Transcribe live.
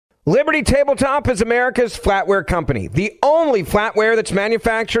Liberty Tabletop is America's flatware company, the only flatware that's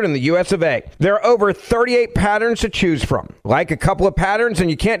manufactured in the US of A. There are over 38 patterns to choose from. Like a couple of patterns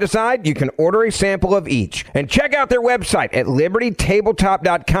and you can't decide? You can order a sample of each. And check out their website at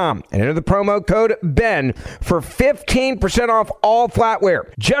libertytabletop.com and enter the promo code BEN for 15% off all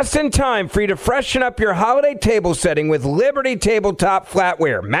flatware. Just in time for you to freshen up your holiday table setting with Liberty Tabletop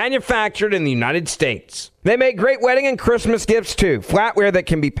flatware, manufactured in the United States. They make great wedding and Christmas gifts too, flatware that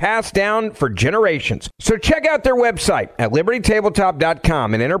can be passed down for generations. So check out their website at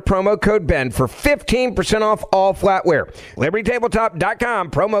libertytabletop.com and enter promo code BEN for 15% off all flatware.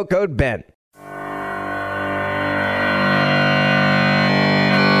 libertytabletop.com, promo code BEN.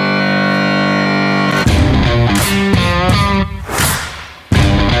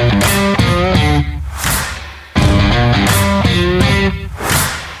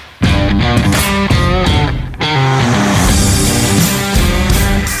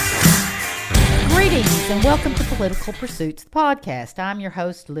 And welcome to Political Pursuits, the podcast. I'm your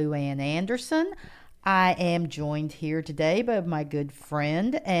host, Lou Ann Anderson. I am joined here today by my good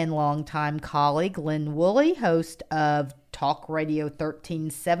friend and longtime colleague, Lynn Woolley, host of Talk Radio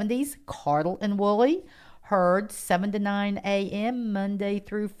 1370's Cardle and Woolley, heard 7 to 9 a.m. Monday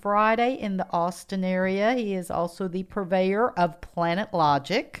through Friday in the Austin area. He is also the purveyor of Planet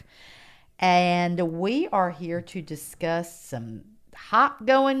Logic. And we are here to discuss some hot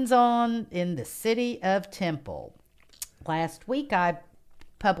goings on in the city of Temple. Last week I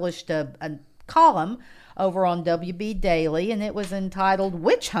published a column over on WB Daily, and it was entitled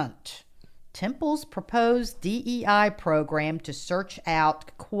Witch Hunt, Temple's proposed DEI program to search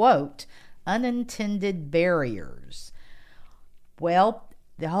out, quote, unintended barriers. Well,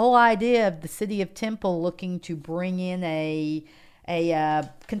 the whole idea of the city of Temple looking to bring in a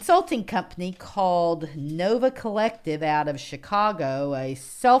consulting company called Nova Collective out of Chicago, a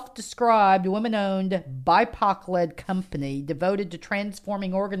self-described women-owned BIPOC-led company devoted to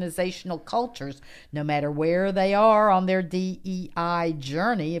transforming organizational cultures no matter where they are on their DEI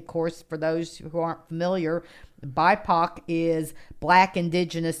journey. Of course, for those who aren't familiar, BIPOC is Black,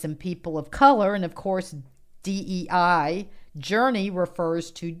 Indigenous, and People of Color, and of course DEI journey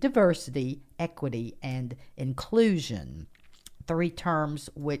refers to diversity, equity, and inclusion. Three terms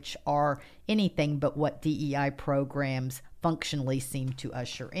which are anything but what DEI programs functionally seem to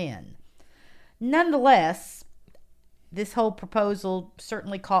usher in. Nonetheless, this whole proposal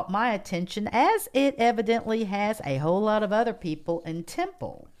certainly caught my attention, as it evidently has a whole lot of other people in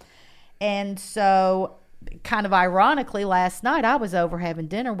Temple. And so, kind of ironically, last night I was over having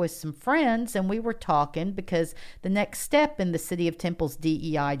dinner with some friends, and we were talking because the next step in the City of Temple's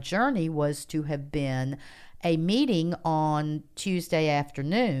DEI journey was to have been a meeting on Tuesday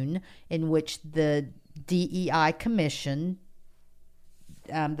afternoon in which the DEI Commission,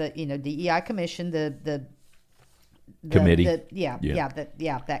 that committee,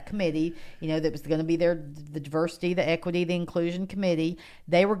 that committee, that was going to be the diversity, the equity, the inclusion committee.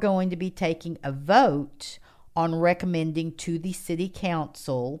 They were going to be taking a vote on recommending to the city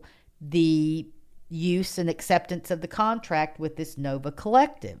council the use and acceptance of the contract with this Nova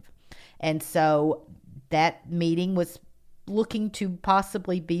Collective. And so that meeting was looking to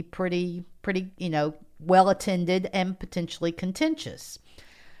possibly be pretty, well attended and potentially contentious.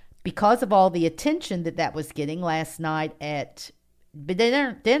 Because of all the attention that was getting last night at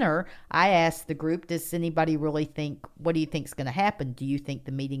dinner, I asked the group, does anybody really think, what do you think is going to happen? Do you think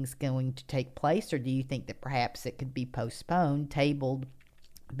the meeting's going to take place, or do you think that perhaps it could be postponed, tabled,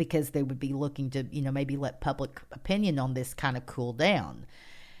 because they would be looking to, maybe let public opinion on this kind of cool down?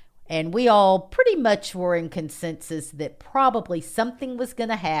 And we all pretty much were in consensus that probably something was going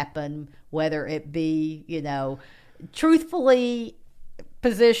to happen, whether it be, truthfully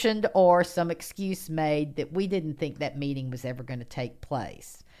positioned or some excuse made that we didn't think that meeting was ever going to take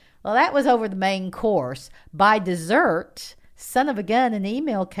place. Well, that was over the main course. By dessert, son of a gun, an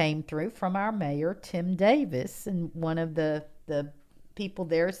email came through from our mayor, Tim Davis, and one of the people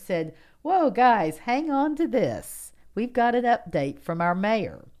there said, whoa, guys, hang on to this. We've got an update from our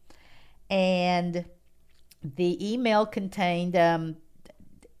mayor. And the email contained the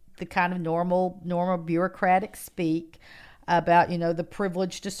kind of normal bureaucratic speak about, the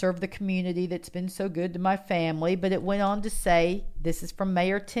privilege to serve the community that's been so good to my family. But it went on to say, this is from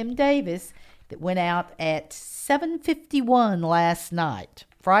Mayor Tim Davis, that went out at 7:51 last night,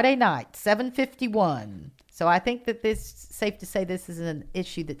 Friday night, 7:51. So I think that safe to say this is an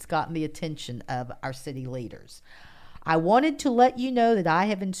issue that's gotten the attention of our city leaders. I wanted to let you know that I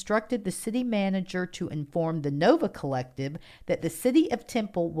have instructed the city manager to inform the Nova Collective that the city of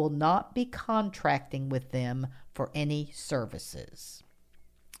Temple will not be contracting with them for any services.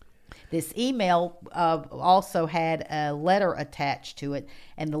 This email also had a letter attached to it,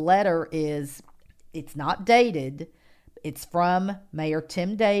 and the letter it's not dated. It's from Mayor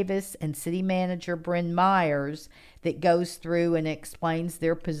Tim Davis and City Manager Bryn Myers that goes through and explains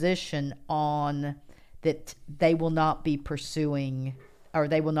their position on that they will not be pursuing, or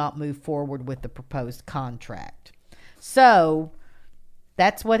they will not move forward with the proposed contract. So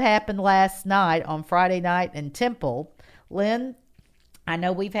that's what happened last night on Friday night in Temple. Lynn, I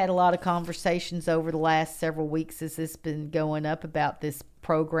know we've had a lot of conversations over the last several weeks as this been going up about this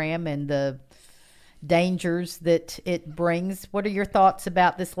program and the dangers that it brings. What are your thoughts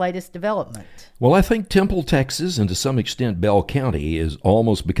about this latest development? Well, I think Temple, Texas, and to some extent Bell County is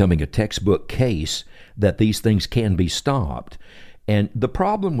almost becoming a textbook case that these things can be stopped. And the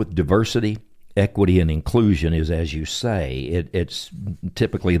problem with diversity, equity, and inclusion is, as you say, it's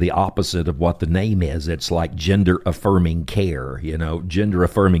typically the opposite of what the name is. It's like gender-affirming care.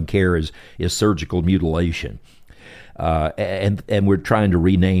 Gender-affirming care is surgical mutilation. And we're trying to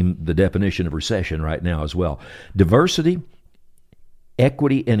rename the definition of recession right now as well. Diversity,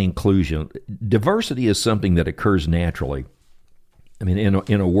 equity, and inclusion. Diversity is something that occurs naturally. I mean,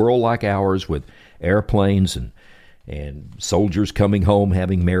 in a world like ours with airplanes and soldiers coming home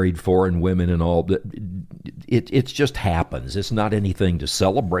having married foreign women and all, it just happens. It's not anything to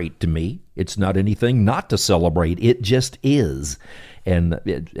celebrate to me. It's not anything not to celebrate. It just is. And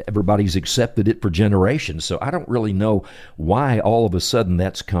everybody's accepted it for generations. So I don't really know why all of a sudden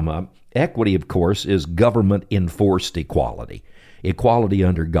that's come up. Equity, of course, is government-enforced equality. Equality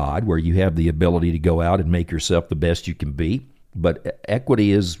under God, where you have the ability to go out and make yourself the best you can be. But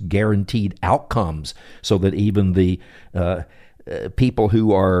equity is guaranteed outcomes so that even the people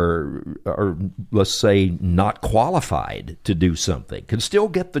who are, let's say, not qualified to do something can still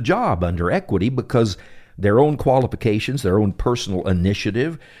get the job under equity because their own qualifications, their own personal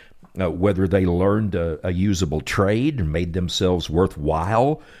initiative, whether they learned a usable trade and made themselves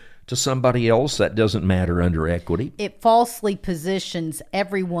worthwhile to somebody else, that doesn't matter under equity. It falsely positions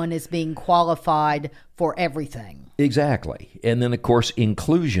everyone as being qualified for everything. Exactly. And then, of course,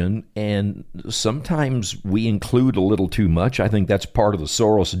 inclusion, and sometimes we include a little too much. I think that's part of the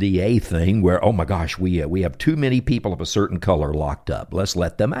Soros DA thing where, oh my gosh, we have too many people of a certain color locked up. Let's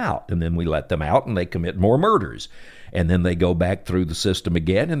let them out. And then we let them out and they commit more murders. And then they go back through the system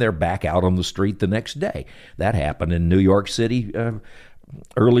again and they're back out on the street the next day. That happened in New York City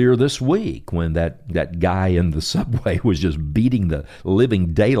earlier this week when that guy in the subway was just beating the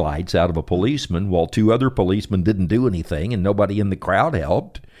living daylights out of a policeman while two other policemen didn't do anything and nobody in the crowd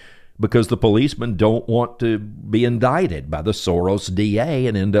helped because the policemen don't want to be indicted by the Soros DA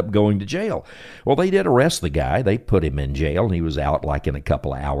and end up going to jail. Well, they did arrest the guy. They put him in jail and he was out like in a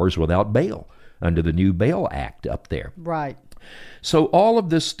couple of hours without bail under the new Bail Act up there. Right. So all of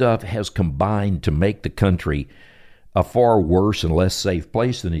this stuff has combined to make the country a far worse and less safe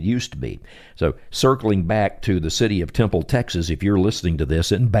place than it used to be. So circling back to the city of Temple, Texas, if you're listening to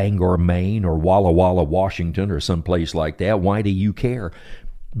this in Bangor, Maine, or Walla Walla, Washington, or someplace like that, why do you care?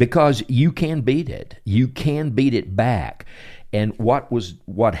 Because you can beat it. You can beat it back. And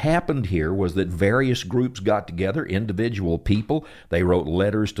what happened here was that various groups got together, individual people. They wrote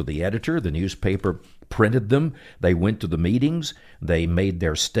letters to the editor. The newspaper printed them. They went to the meetings. They made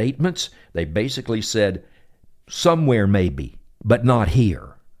their statements. They basically said, somewhere maybe, but not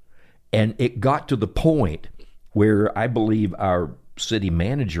here. And it got to the point where I believe our city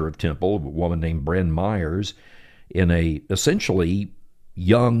manager of Temple, a woman named Bryn Myers, in a essentially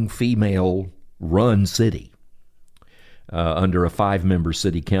young female-run city under a 5-member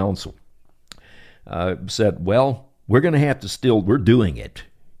city council, said, well, we're going to have to we're doing it.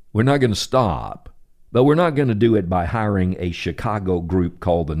 We're not going to stop. But we're not going to do it by hiring a Chicago group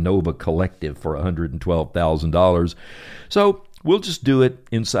called the Nova Collective for $112,000. So we'll just do it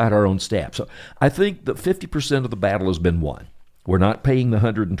inside our own staff. So I think that 50% of the battle has been won. We're not paying the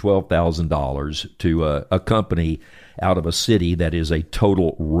 $112,000 to a company out of a city that is a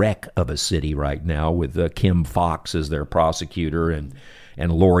total wreck of a city right now with Kim Fox as their prosecutor and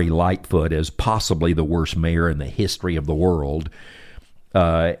Lori Lightfoot as possibly the worst mayor in the history of the world.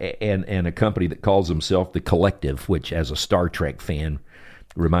 And a company that calls themselves The Collective, which as a Star Trek fan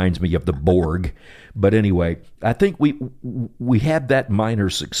reminds me of the Borg. But anyway, I think we had that minor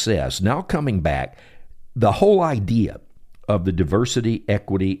success. Now coming back, the whole idea of the diversity,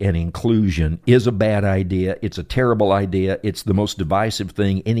 equity, and inclusion is a bad idea. It's a terrible idea. It's the most divisive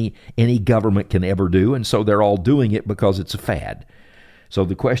thing any government can ever do, and so they're all doing it because it's a fad. So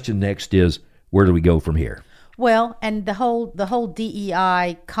the question next is, where do we go from here? Well, and the whole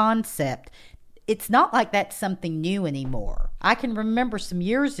DEI concept, it's not like that's something new anymore. I can remember some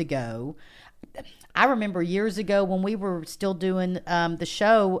years ago. I remember years ago when we were still doing the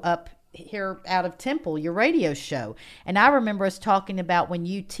show up here out of Temple, your radio show. And I remember us talking about when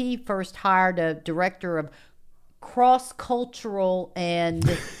UT first hired a director of cross-cultural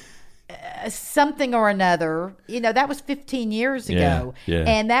and something or another. That was 15 years ago. Yeah.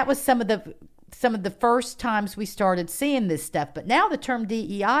 And that was some of the first times we started seeing this stuff. But now the term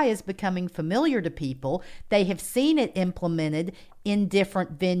DEI is becoming familiar to people. They have seen it implemented in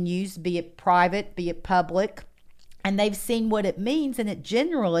different venues, be it private, be it public, and they've seen what it means. And it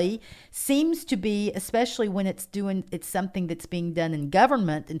generally seems to be, especially when it's something that's being done in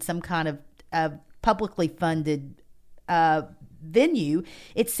government in some kind of publicly funded venue,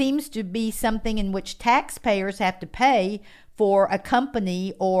 it seems to be something in which taxpayers have to pay for a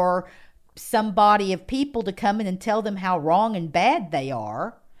company or some body of people to come in and tell them how wrong and bad they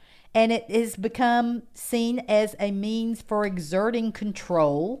are. And it has become seen as a means for exerting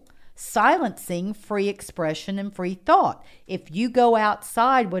control, silencing free expression and free thought. If you go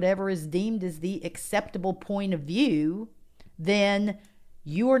outside whatever is deemed as the acceptable point of view, then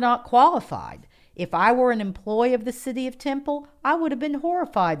you are not qualified. If I were an employee of the city of Temple, I would have been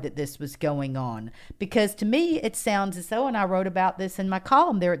horrified that this was going on, because to me it sounds as though, and I wrote about this in my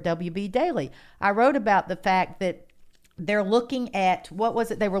column there at WB Daily, I wrote about the fact that they're looking at,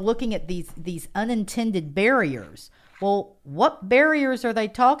 they were looking at these unintended barriers. Well, what barriers are they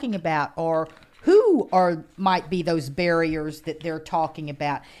talking about, or who might be those barriers that they're talking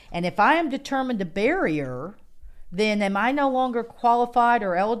about? And if I am determined a barrier, then am I no longer qualified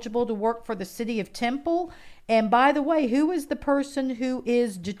or eligible to work for the city of Temple? And by the way, who is the person who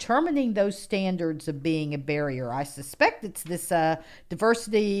is determining those standards of being a barrier? I suspect it's this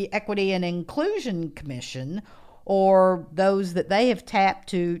Diversity, Equity, and Inclusion Commission, or those that they have tapped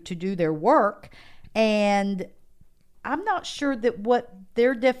to do their work. And I'm not sure that what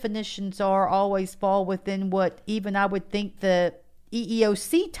their definitions are always fall within what even I would think the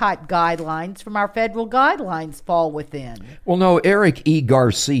EEOC type guidelines from our federal guidelines fall within. Well, no, Eric E.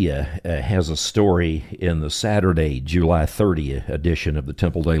 Garcia has a story in the Saturday, July 30th edition of the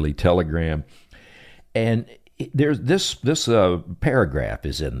Temple Daily Telegram, and there's this paragraph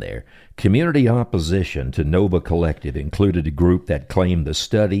is in there. Community opposition to Nova Collective included a group that claimed the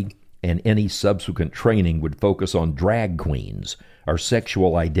study and any subsequent training would focus on drag queens or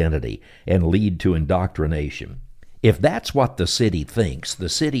sexual identity and lead to indoctrination. If that's what the city thinks, the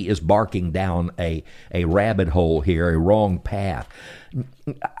city is barking down a rabbit hole here, a wrong path.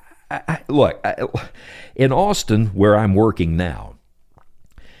 Look, in Austin, where I'm working now,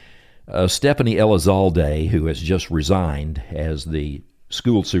 Stephanie Elizalde, who has just resigned as the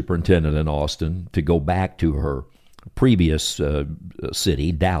school superintendent in Austin to go back to her previous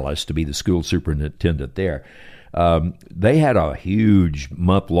city, Dallas, to be the school superintendent there, they had a huge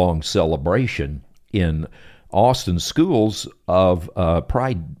month-long celebration in Austin schools of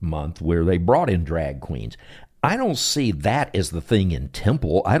Pride Month where they brought in drag queens. I don't see that as the thing in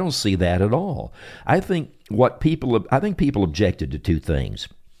Temple. I don't see that at all. I think people objected to two things.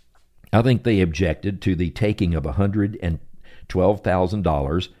 I think they objected to the taking of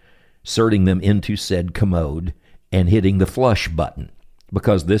 $112,000, inserting them into said commode, and hitting the flush button,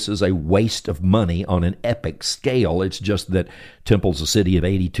 because this is a waste of money on an epic scale. It's just that Temple's a city of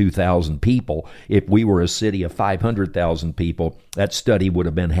 82,000 people. If we were a city of 500,000 people, that study would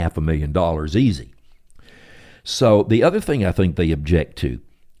have been $500,000 easy. So the other thing I think they object to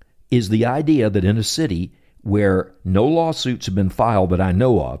is the idea that in a city where no lawsuits have been filed that I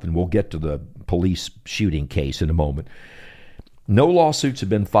know of, and we'll get to the police shooting case in a moment, no lawsuits have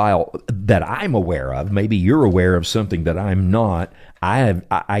been filed that I'm aware of. Maybe you're aware of something that I'm not.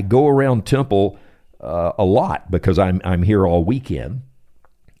 I go around Temple a lot because I'm here all weekend.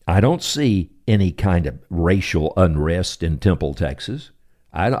 I don't see any kind of racial unrest in Temple, Texas.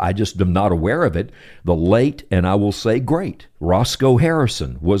 I just am not aware of it. The late, and I will say great, Roscoe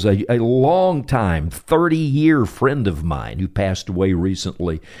Harrison was a long-time, 30-year friend of mine who passed away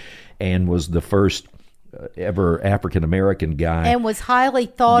recently and was the first ever African-American guy. And was highly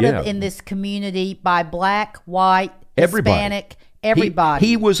thought of in this community by black, white, Hispanic, everybody.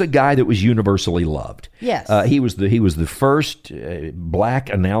 He was a guy that was universally loved. Yes. He was the first black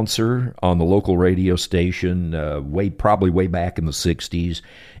announcer on the local radio station, probably way back in the 60s,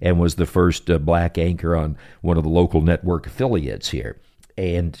 and was the first black anchor on one of the local network affiliates here.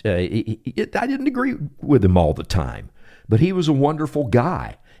 And I didn't agree with him all the time, but he was a wonderful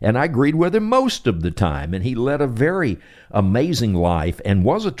guy. And I agreed with him most of the time, and he led a very amazing life and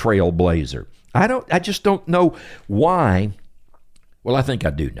was a trailblazer. I just don't know why. Well, I think I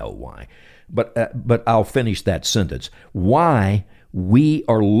do know why. But I'll finish that sentence. Why we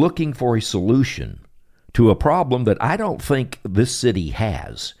are looking for a solution to a problem that I don't think this city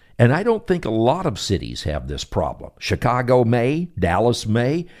has. And I don't think a lot of cities have this problem. Chicago may, Dallas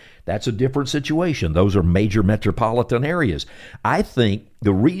may. That's a different situation. Those are major metropolitan areas. I think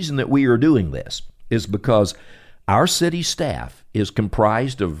the reason that we are doing this is because our city staff is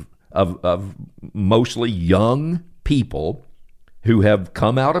comprised of mostly young people who have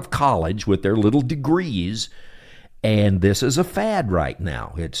come out of college with their little degrees, and this is a fad right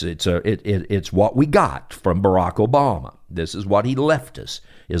now. It's what we got from Barack Obama. This is what he left us,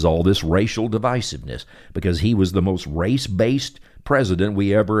 is all this racial divisiveness, because he was the most race-based president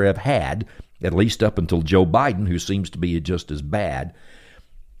we ever have had, at least up until Joe Biden, who seems to be just as bad.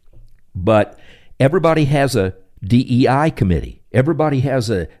 But everybody has a DEI committee. Everybody has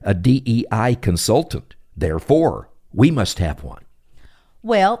a DEI consultant. Therefore, we must have one.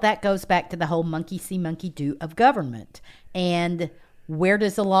 Well, that goes back to the whole monkey see, monkey do of government. And where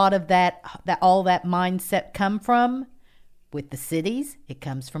does a lot of all that mindset come from? With the cities, it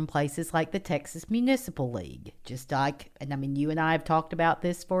comes from places like the Texas Municipal League. Just like, and I mean, you and I have talked about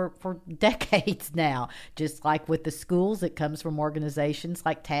this for decades now. Just like with the schools, it comes from organizations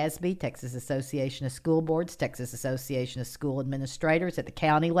like TASB, Texas Association of School Boards, Texas Association of School Administrators at the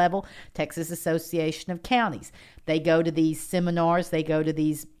county level, Texas Association of Counties. They go to these seminars, they go to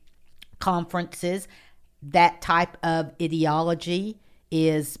these conferences. That type of ideology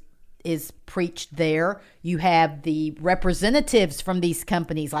is preached there. You have the representatives from these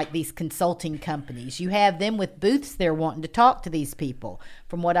companies, like these consulting companies. You have them with booths there wanting to talk to these people.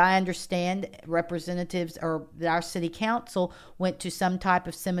 From what I understand, representatives or our city council went to some type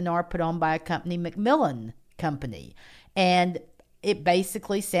of seminar put on by a company, Macmillan Company. And it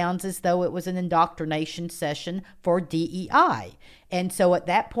basically sounds as though it was an indoctrination session for DEI. And so at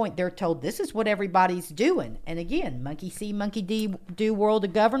that point, they're told this is what everybody's doing. And again, monkey see, monkey do world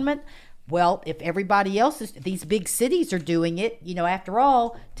of government. Well, if everybody else is, these big cities are doing it, after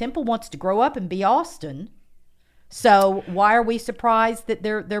all, Temple wants to grow up and be Austin. So why are we surprised that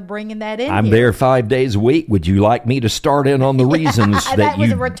they're bringing that in? I'm there 5 days a week. Would you like me to start in on the reasons that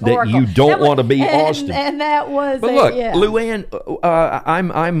you don't want to be Austin? And that was. But look, Luann,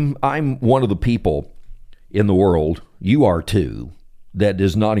 I'm one of the people in the world. You are too. That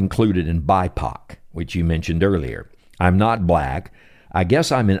is not included in BIPOC, which you mentioned earlier. I'm not black. I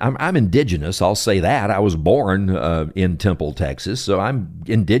guess I'm indigenous. I'll say that. I was born in Temple, Texas, so I'm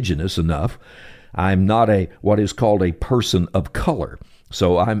indigenous enough. I'm not what is called a person of color.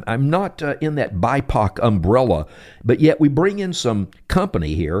 So I'm not in that BIPOC umbrella, but yet we bring in some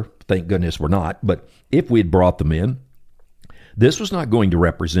company here. Thank goodness we're not, but if we'd brought them in, this was not going to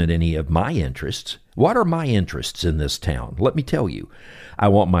represent any of my interests. What are my interests in this town? Let me tell you. I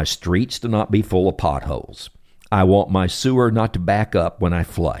want my streets to not be full of potholes. I want my sewer not to back up when I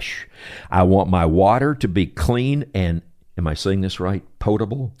flush. I want my water to be clean and, am I saying this right,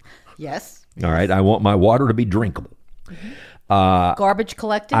 potable? Yes. All right. I want my water to be drinkable. Mm-hmm. Garbage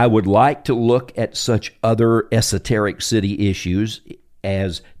collected. I would like to look at such other esoteric city issues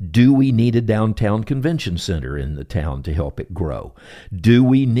as, do we need a downtown convention center in the town to help it grow? Do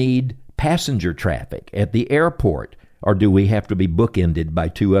we need passenger traffic at the airport? Or do we have to be bookended by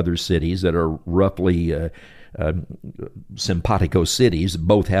two other cities that are roughly simpatico cities,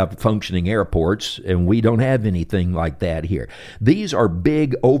 both have functioning airports, and we don't have anything like that here? These are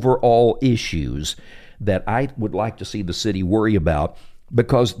big overall issues that I would like to see the city worry about,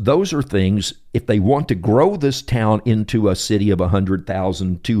 because those are things, if they want to grow this town into a city of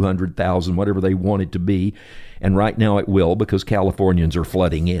 100,000, 200,000, whatever they want it to be, and right now it will because Californians are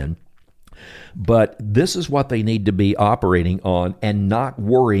flooding in. But this is what they need to be operating on and not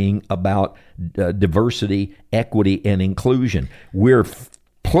worrying about diversity, equity, and inclusion. We're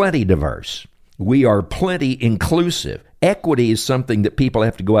plenty diverse. We are plenty inclusive. Equity is something that people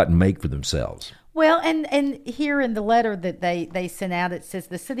have to go out and make for themselves. Well, and here in the letter that they sent out, it says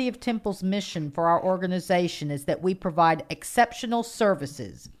the City of Temple's mission for our organization is that we provide exceptional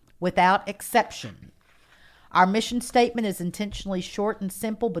services without exception. Our mission statement is intentionally short and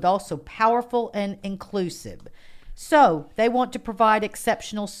simple, but also powerful and inclusive. So they want to provide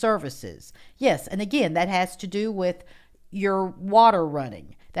exceptional services. Yes, and again, that has to do with your water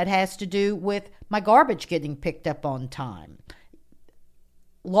running. That has to do with my garbage getting picked up on time.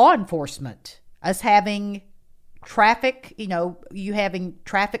 Law enforcement, us having traffic, you having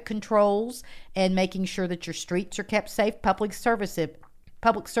traffic controls and making sure that your streets are kept safe, public service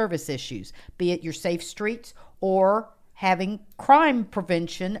issues, be it your safe streets or having crime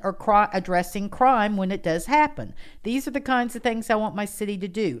prevention or addressing crime when it does happen. These are the kinds of things I want my city to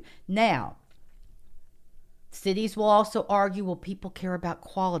do. Now, Cities will also argue, well, people care about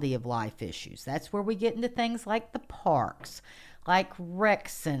quality of life issues. That's where we get into things like the parks, like rec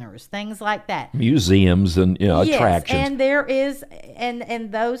centers, things like that. Museums and Yes, attractions. and there is,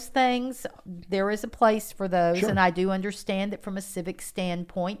 and those things, there is a place for those. Sure. And I do understand that from a civic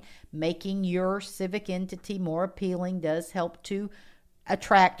standpoint, making your civic entity more appealing does help to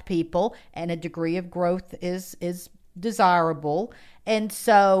attract people, and a degree of growth is desirable. And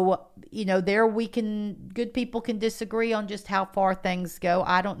so, there good people can disagree on just how far things go.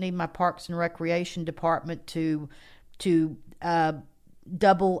 I don't need my Parks and Recreation Department to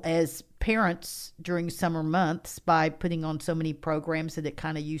double as parents during summer months by putting on so many programs that it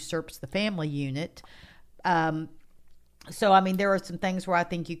kind of usurps the family unit. So, there are some things where I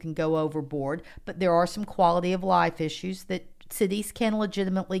think you can go overboard, but there are some quality of life issues that cities can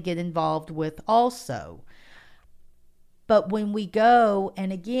legitimately get involved with also. But when we go,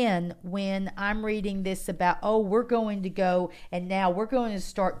 and again, when I'm reading this about, we're going to go and now we're going to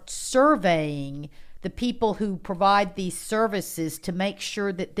start surveying the people who provide these services to make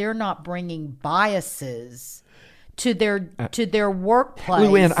sure that they're not bringing biases to their workplace.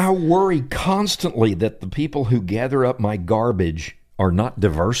 Luann, I worry constantly that the people who gather up my garbage are not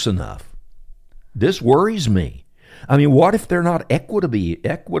diverse enough. This worries me. What if they're not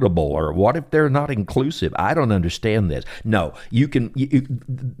equitable, or what if they're not inclusive? I don't understand this. No,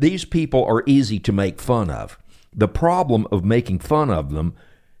 these people are easy to make fun of. The problem of making fun of them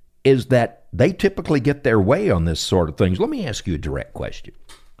is that they typically get their way on this sort of things. Let me ask you a direct question.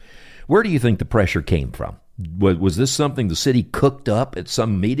 Where do you think the pressure came from? Was this something the city cooked up at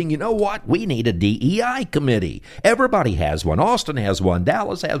some meeting? You know what? We need a DEI committee. Everybody has one. Austin has one.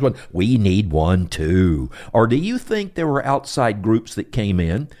 Dallas has one. We need one too. Or do you think there were outside groups that came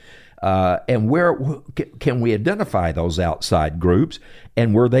in? And where can we identify those outside groups?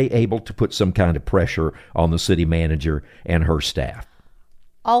 And were they able to put some kind of pressure on the city manager and her staff?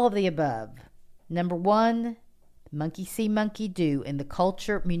 All of the above. Number one, monkey see, monkey do. In the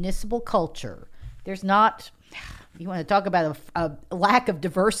culture, municipal culture, there's not, you want to talk about a lack of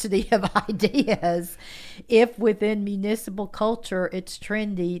diversity of ideas. If within municipal culture it's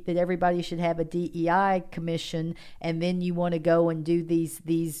trendy that everybody should have a DEI commission, and then you want to go and do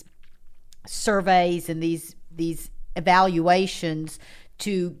these surveys and these evaluations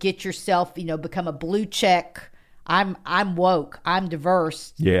to get yourself, become a blue check, I'm woke, I'm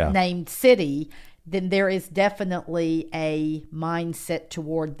diverse, named city, then there is definitely a mindset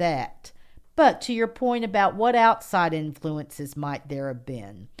toward that. But to your point about what outside influences might there have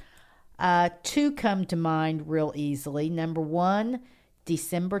been, two come to mind real easily. Number one,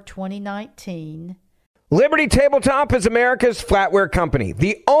 December 2019. Liberty Tabletop is America's flatware company,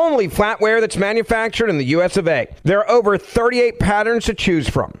 the only flatware that's manufactured in the US of A. There are over 38 patterns to choose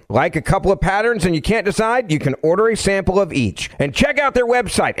from. Like a couple of patterns and you can't decide, you can order a sample of each. And check out their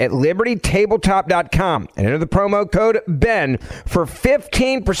website at libertytabletop.com and enter the promo code BEN for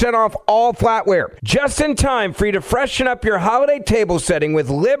 15% off all flatware. Just in time for you to freshen up your holiday table setting with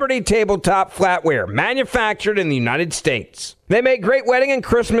Liberty Tabletop flatware, manufactured in the United States. They make great wedding and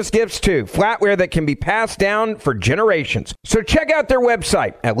Christmas gifts too, flatware that can be passed down for generations. So check out their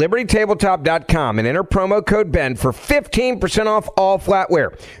website at libertytabletop.com and enter promo code BEN for 15% off all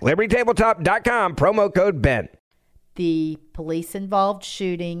flatware. libertytabletop.com, promo code BEN. The police-involved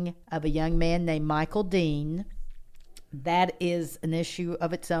shooting of a young man named Michael Dean, that is an issue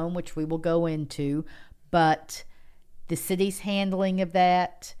of its own, which we will go into, but the city's handling of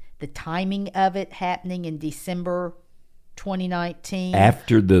that, the timing of it happening in December 2019.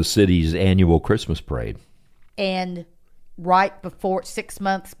 After the city's annual Christmas parade. And right before, 6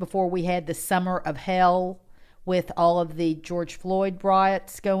 months before we had the summer of hell with all of the George Floyd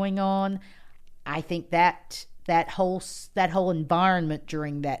riots going on. I think that whole environment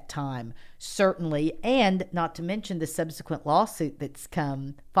during that time, certainly, and not to mention the subsequent lawsuit that's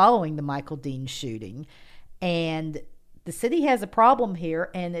come following the Michael Dean shooting. And the city has a problem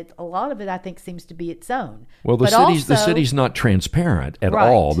here, and a lot of it, I think, seems to be its own. Well, the city's not transparent at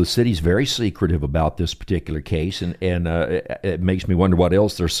all. The city's very secretive about this particular case, and it makes me wonder what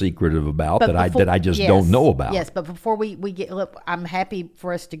else they're secretive about that I just don't know about. Yes, but before we get, look, I'm happy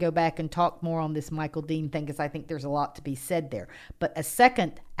for us to go back and talk more on this Michael Dean thing, because I think there's a lot to be said there. But a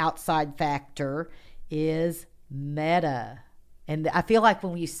second outside factor is Meta. And I feel like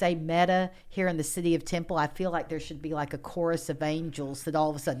when you say Meta here in the city of Temple, I feel like there should be like a chorus of angels that all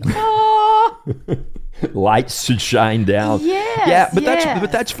of a sudden, lights should shine down. Yes, yeah,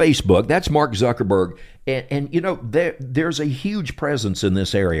 but that's Facebook. That's Mark Zuckerberg, and there's a huge presence in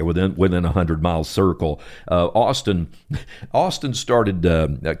this area within 100-mile circle. Austin started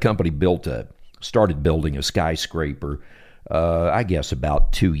a company built a started building a skyscraper, I guess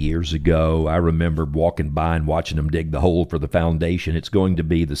about 2 years ago. I remember walking by and watching them dig the hole for the foundation. It's going to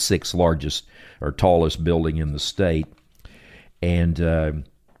be the 6th largest or tallest building in the state. And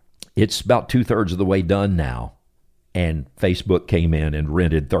it's about 2/3 of the way done now. And Facebook came in and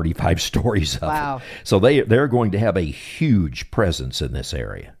rented 35 stories of it. So they're going to have a huge presence in this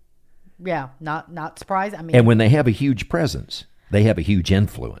area. Yeah, not surprised. I mean, and when they have a huge presence, they have a huge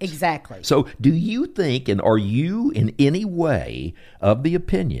influence. Exactly. So do you think, and are you in any way of the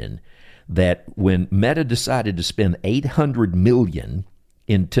opinion that when Meta decided to spend $800 million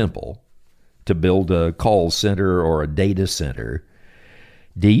in Temple to build a call center or a data center,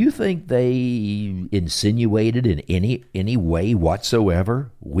 do you think they insinuated in any way whatsoever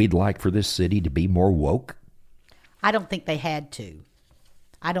we'd like for this city to be more woke? I don't think they had to.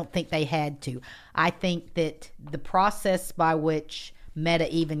 I think that the process by which Meta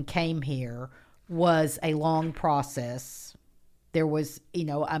even came here was a long process. There was,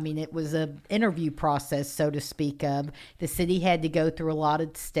 it was an interview process, so to speak of. The city had to go through a lot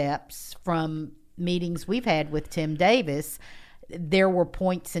of steps from meetings we've had with Tim Davis. There were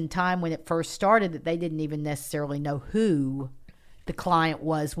points in time when it first started that they didn't even necessarily know who the client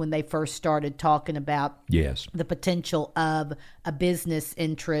was when they first started talking about the potential of a business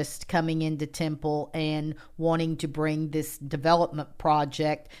interest coming into Temple and wanting to bring this development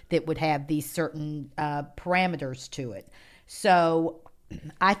project that would have these certain parameters to it. So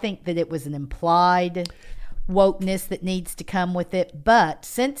I think that it was an implied wokeness that needs to come with it. But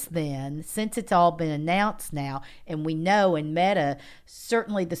since then, since it's all been announced now, and we know in Meta,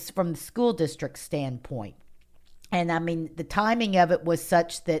 certainly from the school district standpoint, and I mean, the timing of it was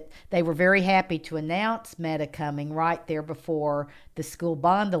such that they were very happy to announce Meta coming right there before the school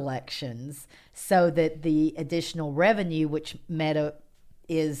bond elections, so that the additional revenue, which Meta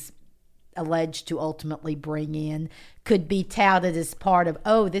is alleged to ultimately bring in, could be touted as part of,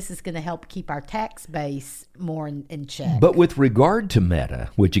 this is going to help keep our tax base more in check. But with regard to Meta,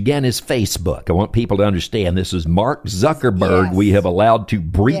 which again is Facebook, I want people to understand this is Mark Zuckerberg we have allowed to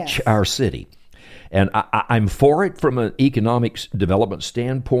breach our city. And I'm for it from an economic development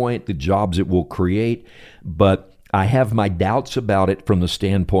standpoint, the jobs it will create, but I have my doubts about it from the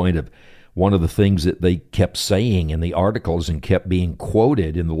standpoint of one of the things that they kept saying in the articles and kept being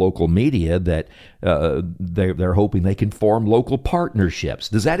quoted in the local media, that they're hoping they can form local partnerships.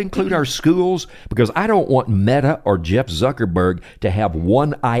 Does that include our schools? Because I don't want Meta or Jeff Zuckerberg to have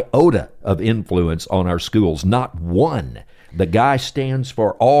one iota of influence on our schools, not one. The guy stands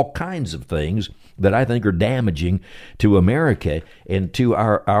for all kinds of things that I think are damaging to America and to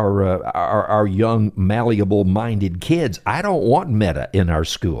our young, malleable-minded kids. I don't want Meta in our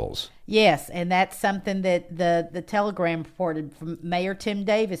schools. Yes, and that's something that the Telegram reported. From Mayor Tim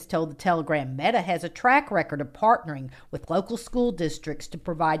Davis told the Telegram, Meta has a track record of partnering with local school districts to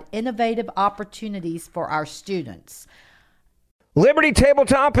provide innovative opportunities for our students. Liberty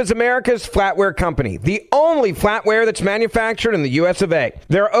Tabletop is America's flatware company, the only flatware that's manufactured in the U.S. of A.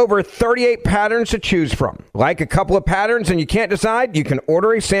 There are over 38 patterns to choose from. Like a couple of patterns and you can't decide, you can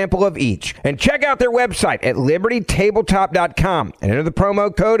order a sample of each. And check out their website at libertytabletop.com and enter the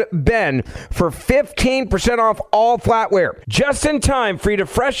promo code BEN for 15% off all flatware. Just in time for you to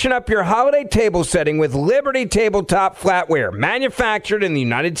freshen up your holiday table setting with Liberty Tabletop flatware, manufactured in the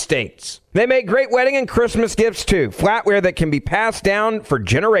United States. They make great wedding and Christmas gifts too, flatware that can be passed down for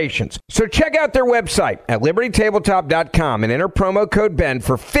generations. So check out their website at libertytabletop.com and enter promo code BEN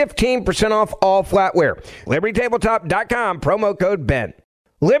for 15% off all flatware. libertytabletop.com, promo code BEN.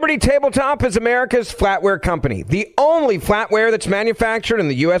 Liberty Tabletop is America's flatware company, the only flatware that's manufactured in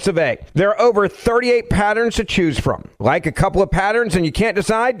the U.S. of A. There are over 38 patterns to choose from. Like a couple of patterns and you can't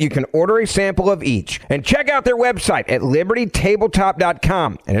decide, you can order a sample of each. And check out their website at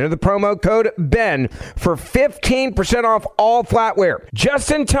libertytabletop.com and enter the promo code BEN for 15% off all flatware.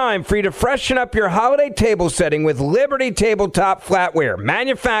 Just in time for you to freshen up your holiday table setting with Liberty Tabletop flatware,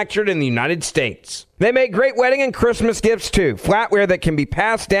 manufactured in the United States. They make great wedding and Christmas gifts too, flatware that can be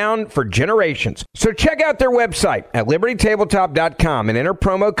passed down for generations. So check out their website at libertytabletop.com and enter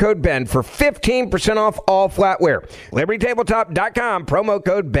promo code BEN for 15% off all flatware. libertytabletop.com, promo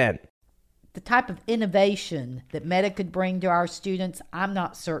code BEN. The type of innovation that Meta could bring to our students, I'm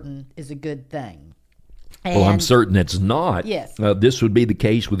not certain is a good thing. Well, I'm certain it's not. Yes. This would be the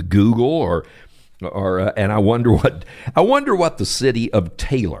case with Google or and I wonder what the city of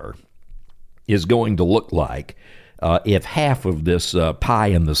Taylor is going to look like if half of this pie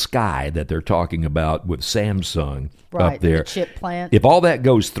in the sky that they're talking about with Samsung up there, the chip plant. if all that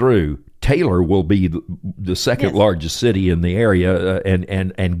goes through, Taylor will be the second largest city in the area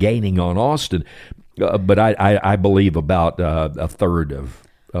and gaining on Austin. But I believe about a third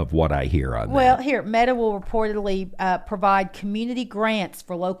of what I hear on that. Well, here, Meta will reportedly provide community grants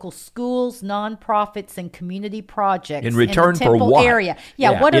for local schools, nonprofits, and community projects in return the Temple for what? area.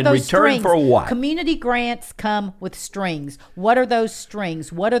 Yeah, what are those strings? In return for what? Community grants come with strings. What are those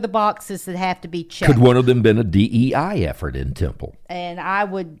strings? What are the boxes that have to be checked? Could one of them been a DEI effort in Temple? And I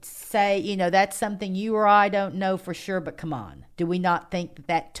would say, that's something you or I don't know for sure, but come on. Do we not think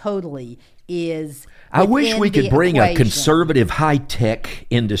that totally is I wish we could bring equation? a conservative high-tech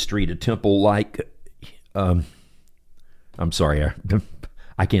industry to Temple like, I'm sorry,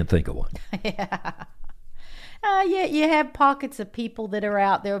 I can't think of one. Yeah. You have pockets of people that are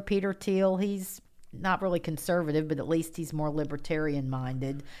out there. Peter Thiel, he's not really conservative, but at least he's more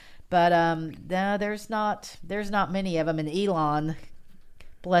libertarian-minded. But no, there's not many of them. And Elon,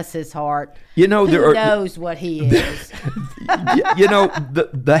 bless his heart, who knows what he is.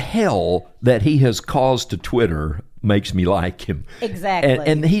 The hell that he has caused to Twitter makes me like him. Exactly.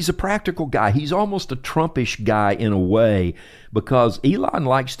 And he's a practical guy. He's almost a Trumpish guy in a way because Elon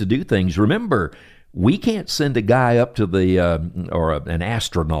likes to do things. Remember, we can't send a guy up to an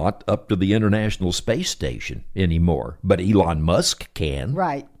astronaut up to the International Space Station anymore, but Elon Musk can.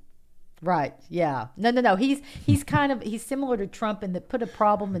 Right. Yeah. No. He's similar to Trump in that put a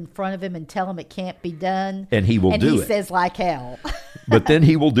problem in front of him and tell him it can't be done. And he will do it. And he says like hell. But then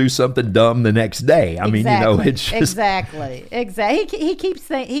he will do something dumb the next day. I mean, it's just... Exactly. He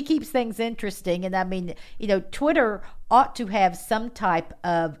keeps things interesting. And I mean, Twitter ought to have some type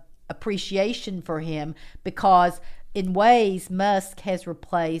of appreciation for him because in ways, Musk has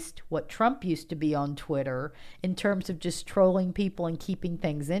replaced what Trump used to be on Twitter in terms of just trolling people and keeping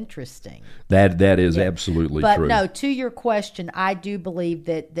things interesting. That is absolutely true. But no, to your question, I do believe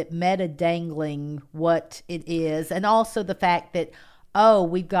that Meta dangling what it is, and also the fact that,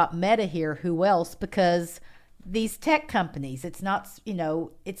 we've got Meta here, who else? Because these tech companies, it's not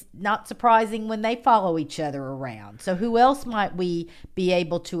surprising when they follow each other around. So who else might we be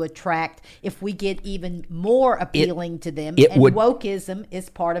able to attract if we get even more appealing to them? Wokeism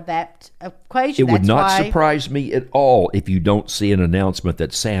is part of that equation. It would not surprise me at all if you don't see an announcement that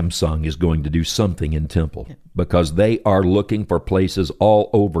Samsung is going to do something in Temple because they are looking for places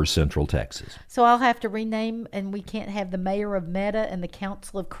all over Central Texas. So I'll have to rename, and we can't have the mayor of Meta and the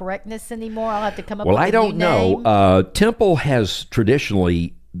Council of Correctness anymore. I'll have to come up with a new name. Well, I don't know. Temple has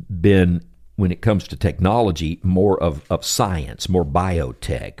traditionally been, when it comes to technology, more of science, more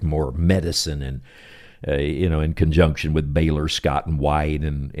biotech, more medicine, and in conjunction with Baylor, Scott and White,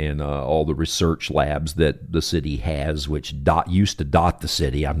 and all the research labs that the city has, which used to dot the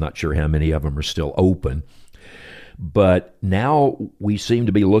city. I'm not sure how many of them are still open. But now we seem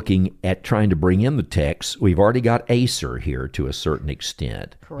to be looking at trying to bring in the techs. We've already got Acer here to a certain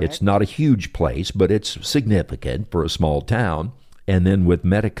extent. Correct. It's not a huge place, but it's significant for a small town. And then with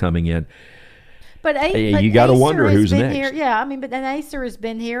Meta coming in, you got to wonder who's next. Here. Yeah, but Acer has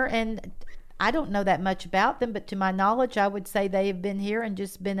been here, and I don't know that much about them, but to my knowledge, I would say they have been here and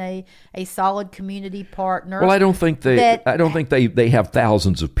just been a solid community partner. Well, I don't think they have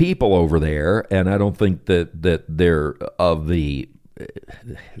thousands of people over there, and I don't think that they're of the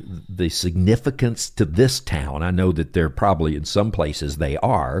significance to this town. I know that they're probably in some places they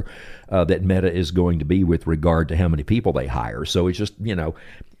are that Meta is going to be with regard to how many people they hire. So it's just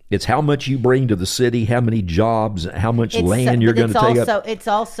it's how much you bring to the city, how many jobs, how much land you're going to take up. It's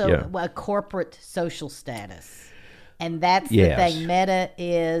also a corporate social status. And that's the thing. Meta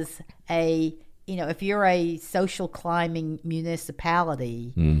is if you're a social climbing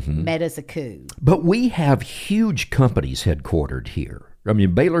municipality, Meta's a coup. But we have huge companies headquartered here. I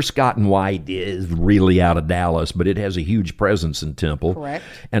mean, Baylor, Scott and White is really out of Dallas, but it has a huge presence in Temple. Correct.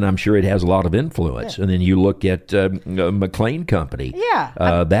 And I'm sure it has a lot of influence. Yeah. And then you look at McLean Company.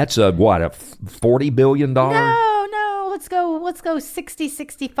 Yeah. That's a $40 billion? No. Let's go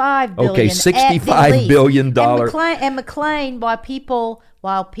 65 billion. Okay, $65 billion. And McLean, while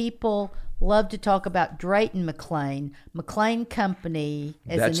people love to talk about Drayton McLean Company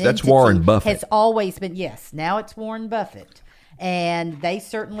as an entity, that's Warren Buffett. Has always been, now it's Warren Buffett. And they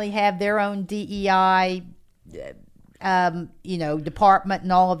certainly have their own DEI, department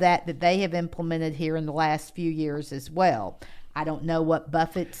and all of that they have implemented here in the last few years as well. I don't know what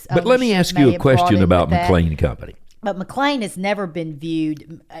Buffett's. But let me ask you a question about McLean Company. But McLean has never been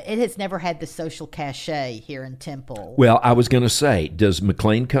viewed. It has never had the social cachet here in Temple. Well, I was going to say, does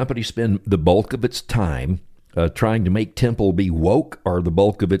McLean Company spend the bulk of its time trying to make Temple be woke, or the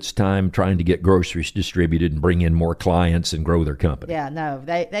bulk of its time trying to get groceries distributed and bring in more clients and grow their company? Yeah, no,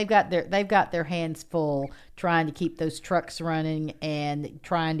 they've got their hands full trying to keep those trucks running and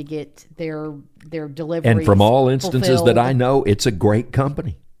trying to get their deliveries. And from all instances fulfilled. that I know, it's a great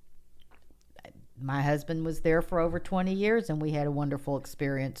company. My husband was there for over 20 years, and we had a wonderful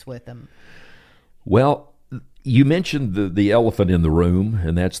experience with him. Well, you mentioned the elephant in the room,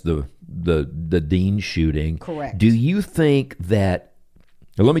 and that's the Dean shooting. Correct. Do you think that,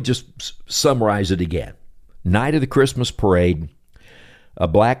 let me just summarize it again. Night of the Christmas parade, a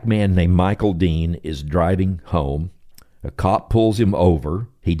black man named Michael Dean is driving home. A cop pulls him over.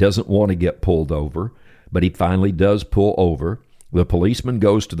 He doesn't want to get pulled over, but he finally does pull over. The policeman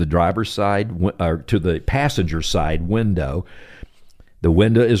goes to the driver's side, or to the passenger side window. The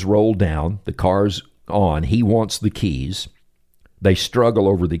window is rolled down. The car's on. He wants the keys. They struggle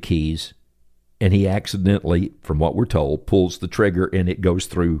over the keys, and he accidentally, from what we're told, pulls the trigger, and it goes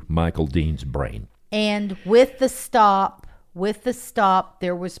through Michael Dean's brain. And with the stop,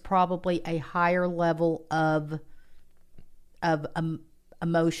 there was probably a higher level of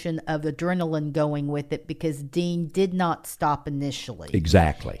emotion, of adrenaline going with it, because Dean did not stop initially.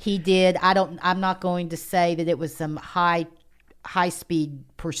 Exactly. He did. I'm not going to say that it was some high speed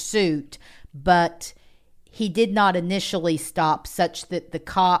pursuit, but he did not initially stop, such that the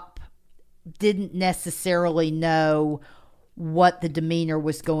cop didn't necessarily know what the demeanor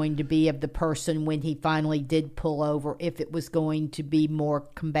was going to be of the person when he finally did pull over, if it was going to be more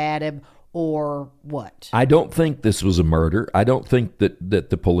combative or what. I don't think this was a murder. I don't think that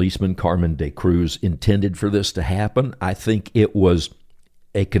the policeman, Carmen de Cruz, intended for this to happen. I think it was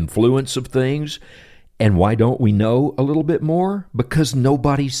a confluence of things. And why don't we know a little bit more? Because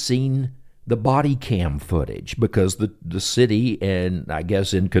nobody's seen the body cam footage, because the city, and I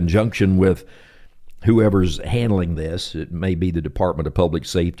guess in conjunction with whoever's handling this, it may be the Department of Public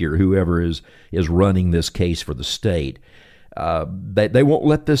Safety or whoever is running this case for the state, they won't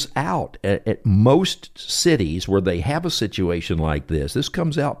let this out. At most cities where they have a situation like this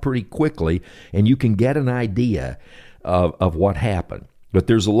comes out pretty quickly, and you can get an idea of what happened. But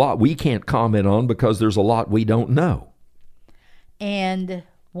there's a lot we can't comment on because there's a lot we don't know. And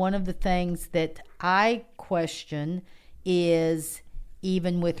one of the things that I question is,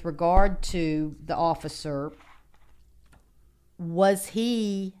 even with regard to the officer, was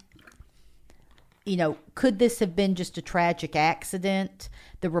he, could this have been just a tragic accident?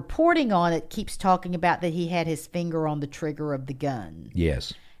 The reporting on it keeps talking about that he had his finger on the trigger of the gun.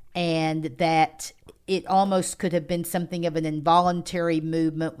 Yes. And that it almost could have been something of an involuntary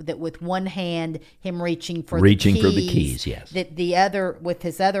movement, that with one hand, him reaching for the keys, yes. That the other, with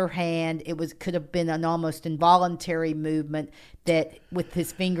his other hand, could have been an almost involuntary movement, that with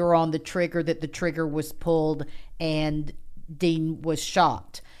his finger on the trigger, that the trigger was pulled and Dean was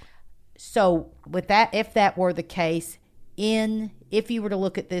shot. So with that, if that were the case, if you were to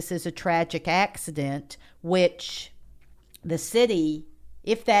look at this as a tragic accident, which the city,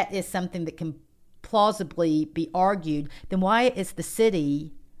 if that is something that can plausibly be argued, then why is the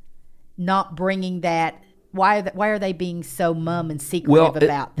city not bringing that? Why are they being so mum and secretive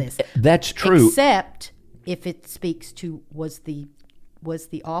about this? That's true. Except if it speaks to, was the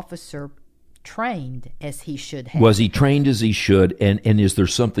officer trained as he should have? Was he trained as he should? And is there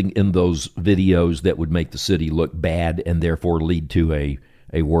something in those videos that would make the city look bad and therefore lead to a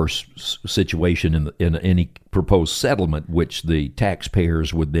worse situation in any proposed settlement, which the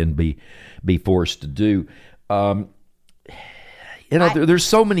taxpayers would then be forced to do? There's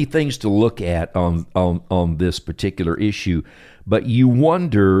so many things to look at on this particular issue, but you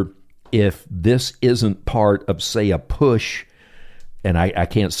wonder if this isn't part of, say, a push, and I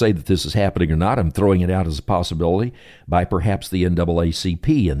can't say that this is happening or not, I'm throwing it out as a possibility, by perhaps the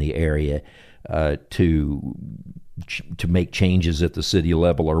NAACP in the area to make changes at the city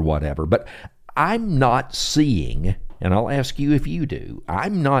level or whatever. But I'm not seeing, and I'll ask you if you do,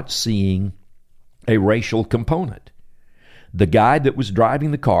 I'm not seeing a racial component. The guy that was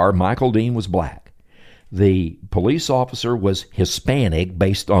driving the car, Michael Dean, was black. The police officer was Hispanic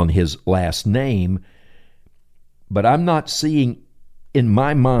based on his last name, but I'm not seeing, in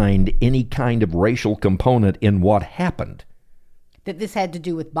my mind, any kind of racial component in what happened. That this had to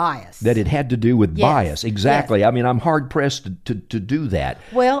do with bias. That it had to do with bias. Exactly. Yes. I mean, I'm hard-pressed to do that.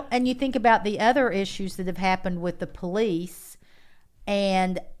 Well, and you think about the other issues that have happened with the police,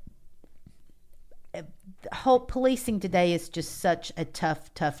 and whole policing today is just such a tough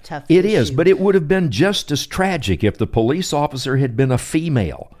It issue. is, but it would have been just as tragic if the police officer had been a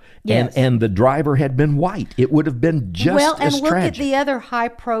female Yes. And the driver had been white. It would have been just well, and as look tragic. at the other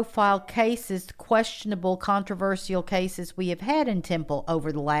high-profile cases, questionable, controversial cases we have had in Temple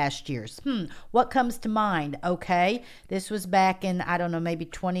over the last years. What comes to mind? Okay, this was back in, I don't know, maybe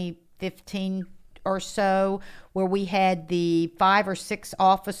 2015 or so, where we had the 5 or 6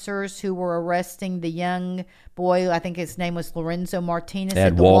 officers who were arresting the young boy. I think his name was Lorenzo Martinez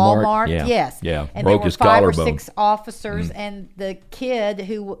at the Walmart. Yeah. Yes. Yeah. And Broke there were his 5 or collarbone. 6 officers, and the kid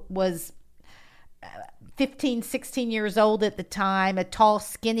who was 15, 16 years old at the time, a tall,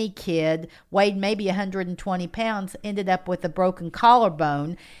 skinny kid, weighed maybe 120 pounds, ended up with a broken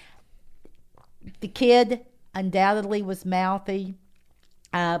collarbone. The kid undoubtedly was mouthy,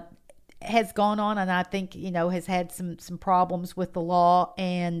 has gone on, and I think, has had some problems with the law,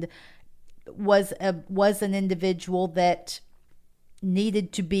 and was an individual that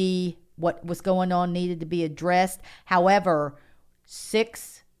needed to be, what was going on needed to be addressed. However,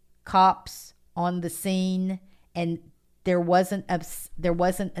 6 cops on the scene, and there wasn't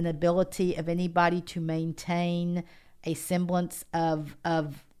an ability of anybody to maintain a semblance of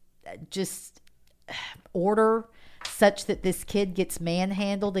just order, such that this kid gets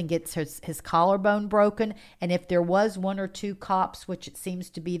manhandled and gets his collarbone broken. And if there was 1 or 2 cops, which it seems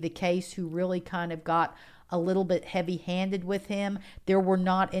to be the case, who really kind of got a little bit heavy-handed with him, there were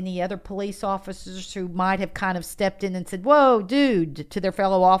not any other police officers who might have kind of stepped in and said, "Whoa, dude," to their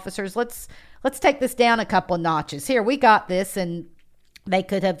fellow officers, let's take this down a couple of notches. Here, we got this. And they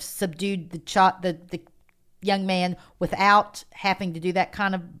could have subdued the young man without having to do that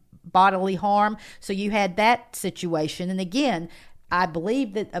kind of bodily harm. So you had that situation. And again, I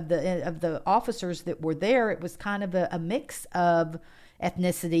believe that of the officers that were there, it was kind of a mix of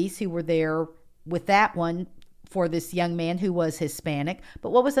ethnicities who were there with that one for this young man who was Hispanic. But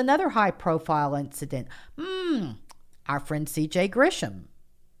what was another high-profile incident? Our friend C.J. Grisham,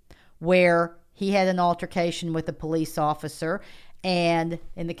 where he had an altercation with a police officer. And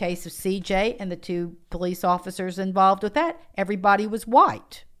in the case of CJ and the 2 police officers involved with that, everybody was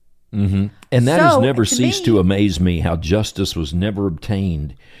white. Mm-hmm. And that has never ceased to amaze me, how justice was never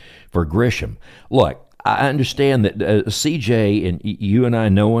obtained for Grisham. Look, I understand that CJ, and you and I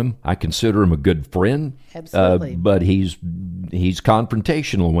know him. I consider him a good friend. Absolutely. But he's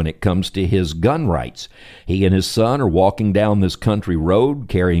confrontational when it comes to his gun rights. He and his son are walking down this country road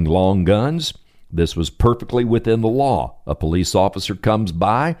carrying long guns. This was perfectly within the law. A police officer comes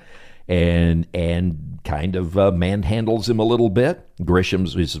by and kind of manhandles him a little bit. Grisham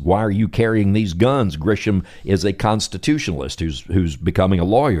says, "Why are you carrying these guns?" Grisham is a constitutionalist who's becoming a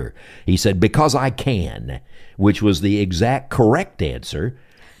lawyer. He said, "Because I can," which was the exact correct answer.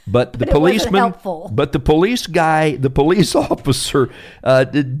 But the policeman, but the police officer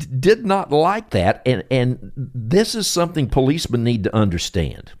did not like that. And this is something policemen need to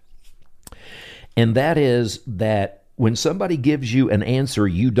understand. And that is that when somebody gives you an answer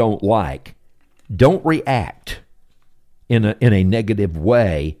you don't like, don't react in a negative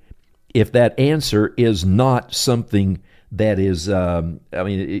way if that answer is not something that is,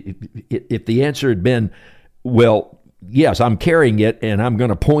 if the answer had been, "Well, yes, I'm carrying it and I'm going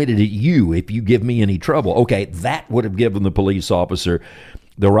to point it at you if you give me any trouble," okay, that would have given the police officer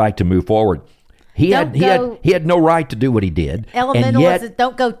the right to move forward. He had no right to do what he did. Elemental is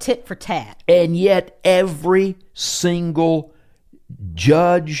don't go tit for tat. And yet every single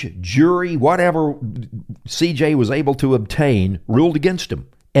judge, jury, whatever CJ was able to obtain ruled against him.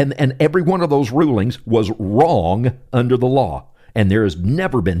 And every one of those rulings was wrong under the law. And there has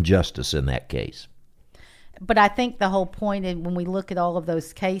never been justice in that case. But I think the whole point, when we look at all of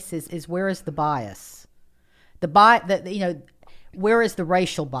those cases, is where is the bias? Where is the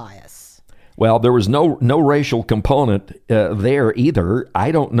racial bias? Well, there was no racial component there either.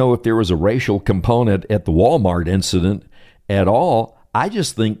 I don't know if there was a racial component at the Walmart incident at all. I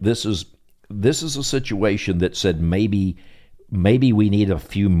just think this is a situation that said maybe we need a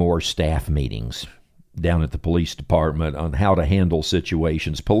few more staff meetings down at the police department on how to handle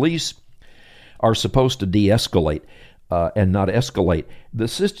situations. Police are supposed to de-escalate and not escalate. The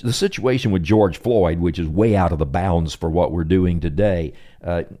situation with George Floyd, which is way out of the bounds for what we're doing today,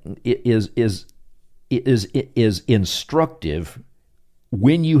 is instructive.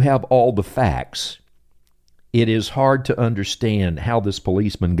 When you have all the facts, it is hard to understand how this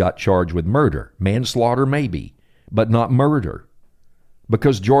policeman got charged with murder. Manslaughter maybe, but not murder.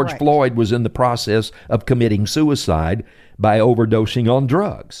 Because George Floyd was in the process of committing suicide by overdosing on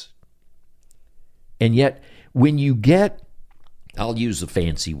drugs. And yet, when you get, I'll use a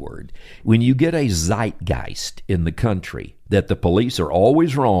fancy word, when you get a zeitgeist in the country that the police are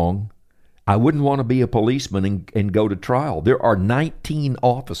always wrong, I wouldn't want to be a policeman and go to trial. There are 19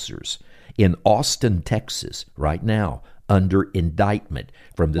 officers in Austin, Texas right now under indictment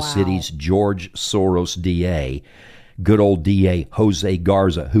from the city's George Soros DA, good old DA Jose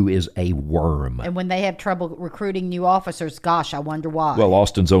Garza, who is a worm. And when they have trouble recruiting new officers, gosh, I wonder why. Well,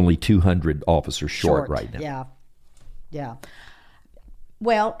 Austin's only 200 officers short right now. Yeah.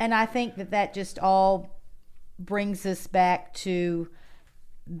 Well, and I think that just all brings us back to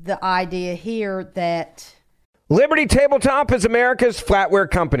the idea here that Liberty Tabletop is America's flatware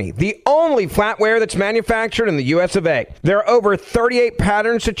company, the only flatware that's manufactured in the US of A. There are over 38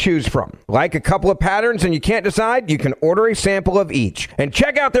 patterns to choose from. Like a couple of patterns and you can't decide, you can order a sample of each. And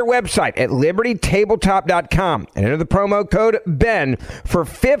check out their website at libertytabletop.com and enter the promo code BEN for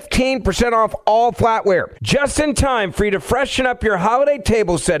 15% off all flatware. Just in time for you to freshen up your holiday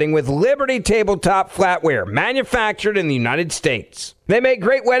table setting with Liberty Tabletop flatware, manufactured in the United States. They make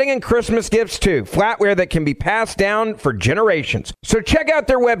great wedding and Christmas gifts too, flatware that can be passed down for generations. So check out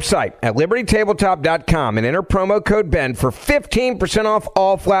their website at libertytabletop.com and enter promo code BEN for 15% off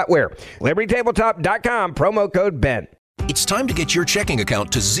all flatware. libertytabletop.com, promo code BEN. It's time to get your checking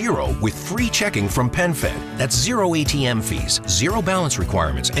account to zero with free checking from PenFed. That's zero ATM fees, zero balance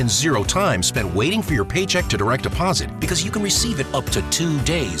requirements, and zero time spent waiting for your paycheck to direct deposit because you can receive it up to 2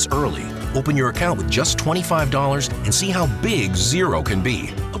 days early. Open your account with just $25 and see how big zero can be.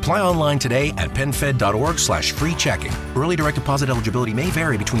 Apply online today at PenFed.org/free checking. Early direct deposit eligibility may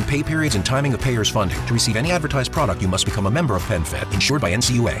vary between pay periods and timing of payers' funding. To receive any advertised product, you must become a member of PenFed, insured by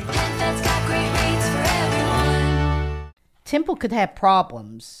NCUA. PenFed's got great rates for everyone. Temple could have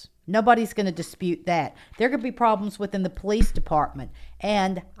problems. Nobody's going to dispute that. There could be problems within the police department.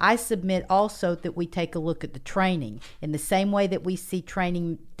 And I submit also that we take a look at the training. In the same way that we see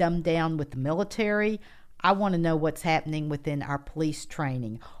training dumbed down with the military, I want to know what's happening within our police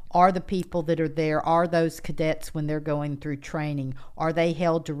training. Are the people that are there, are those cadets when they're going through training, are they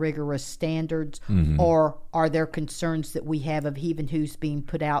held to rigorous standards? Or are there concerns that we have of even who's being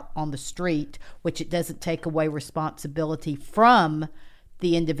put out on the street, which it doesn't take away responsibility from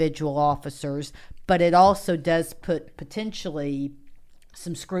the individual officers, but it also does put potentially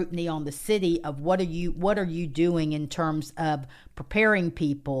some scrutiny on the city of what are you doing in terms of preparing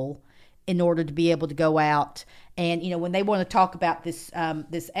people in order to be able to go out and, when they want to talk about this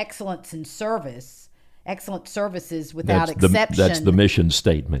this excellence in service, excellent services without exception. That's the mission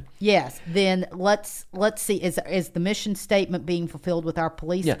statement. Yes. Then let's see, is the mission statement being fulfilled with our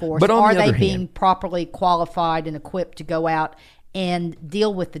police force? But on are the they other being hand, properly qualified and equipped to go out and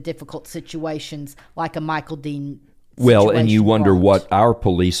deal with the difficult situations like a Michael Dean well, and you wonder brought? what our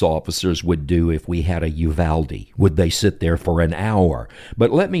police officers would do if we had a Uvalde. Would they sit there for an hour?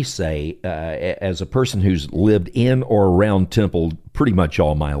 But let me say, as a person who's lived in or around Temple pretty much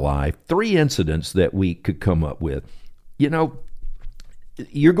all my life, 3 incidents that we could come up with.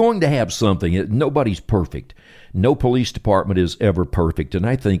 You're going to have something. Nobody's perfect. No police department is ever perfect. And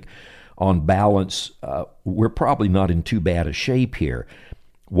I think on balance, we're probably not in too bad a shape here.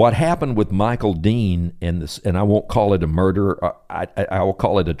 What happened with Michael Dean and I won't call it a murder. I will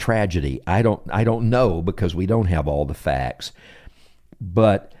call it a tragedy. I don't know because we don't have all the facts.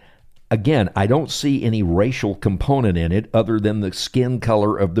 But again, I don't see any racial component in it other than the skin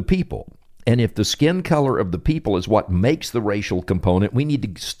color of the people. And if the skin color of the people is what makes the racial component, we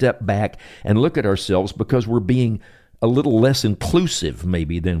need to step back and look at ourselves because we're being a little less inclusive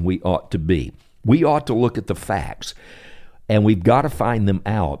maybe than we ought to be. We ought to look at the facts, and we've got to find them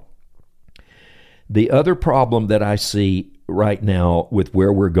out. The other problem that I see right now with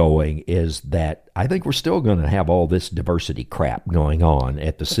where we're going is that I think we're still going to have all this diversity crap going on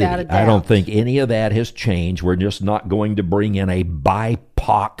at the city. I don't think any of that has changed. We're just not going to bring in a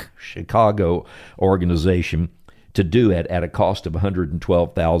BIPOC Chicago organization to do it at a cost of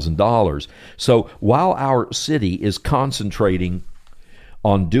 $112,000. So while our city is concentrating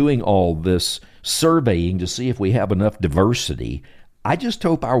on doing all this surveying to see if we have enough diversity, I just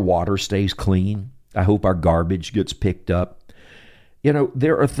hope our water stays clean. I hope our garbage gets picked up.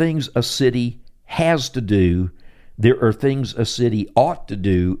 There are things a city has to do. There are things a city ought to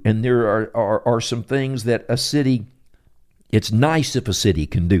do. And there are some things that a city, it's nice if a city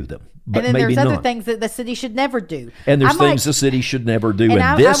can do them. But and then maybe there's not. other things that the city should never do. And there's things the city should never do.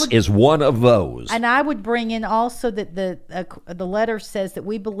 And this is one of those. And I would bring in also that the letter says that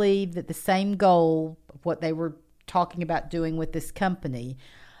we believe that the same goal of what they were talking about doing with this company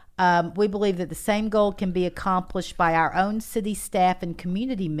We believe that the same goal can be accomplished by our own city staff and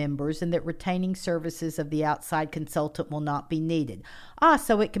community members, and that retaining services of the outside consultant will not be needed.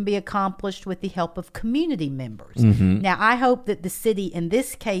 So it can be accomplished with the help of community members. Now, I hope that the city in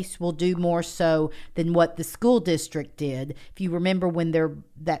this case will do more so than what the school district did. If you remember when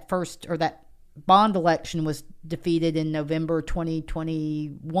that bond election was defeated in November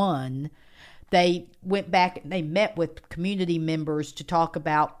 2021, they went back and they met with community members to talk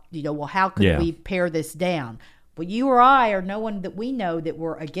about, well, how could we pare this down? Well, you or I or no one that we know that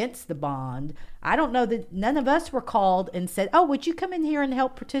were against the bond. I don't know that none of us were called and said, would you come in here and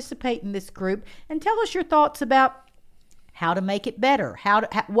help participate in this group and tell us your thoughts about how to make it better,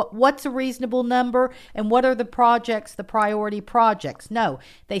 what's a reasonable number, and what are the priority projects. No,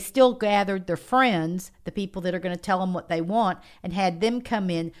 they still gathered their friends, the people that are going to tell them what they want, and had them come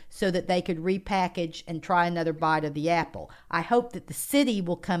in so that they could repackage and try another bite of the apple. I hope that the city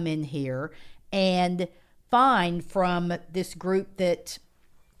will come in here and find from this group that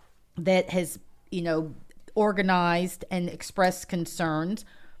has, organized and expressed concerns.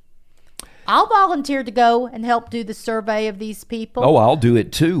 I'll volunteer to go and help do the survey of these people. Oh, I'll do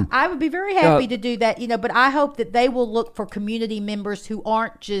it too. I would be very happy to do that, but I hope that they will look for community members who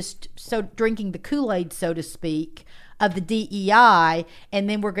aren't just drinking the Kool-Aid, so to speak, of the DEI, and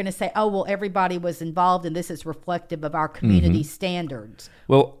then we're going to say, everybody was involved and this is reflective of our community standards.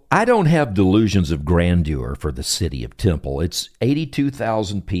 Well, I don't have delusions of grandeur for the city of Temple. It's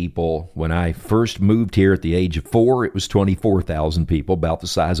 82,000 people. When I first moved here at the age of 4, it was 24,000 people, about the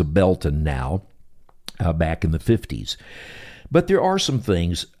size of Belton now, back in the 50s. But there are some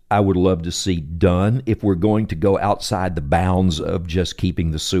things I would love to see done if we're going to go outside the bounds of just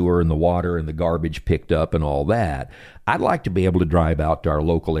keeping the sewer and the water and the garbage picked up and all that. I'd like to be able to drive out to our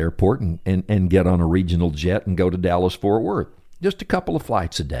local airport and get on a regional jet and go to Dallas-Fort Worth. Just a couple of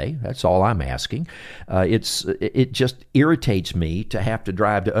flights a day. That's all I'm asking. It just irritates me to have to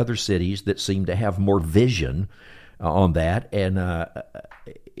drive to other cities that seem to have more vision on that, and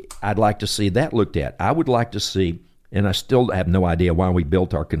I'd like to see that looked at. I would like to see, and I still have no idea why we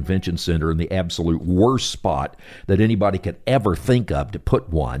built our convention center in the absolute worst spot that anybody could ever think of to put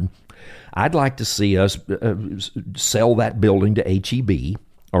one. I'd like to see us sell that building to H-E-B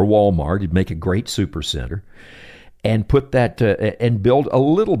or Walmart. It'd make a great supercenter. And put that and build a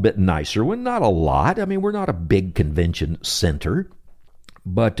little bit nicer one, not a lot. I mean, we're not a big convention center,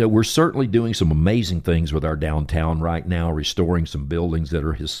 but we're certainly doing some amazing things with our downtown right now, restoring some buildings that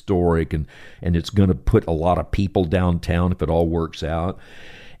are historic, and it's going to put a lot of people downtown if it all works out.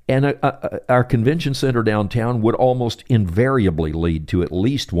 And our convention center downtown would almost invariably lead to at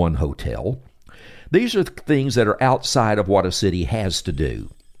least one hotel. These are things that are outside of what a city has to do,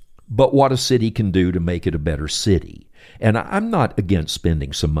 but what a city can do to make it a better city. And I'm not against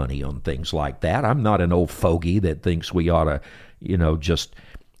spending some money on things like that. I'm not an old fogey that thinks we ought to, just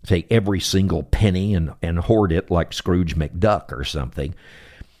take every single penny and hoard it like Scrooge McDuck or something.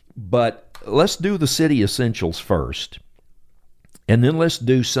 But let's do the city essentials first. And then let's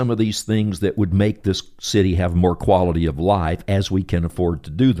do some of these things that would make this city have more quality of life as we can afford to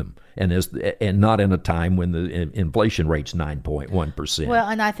do them. And not in a time when the inflation rate's 9.1%. Well,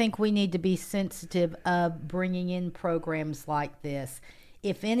 and I think we need to be sensitive of bringing in programs like this.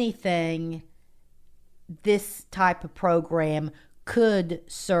 If anything, this type of program could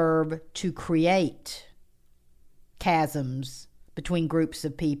serve to create chasms between groups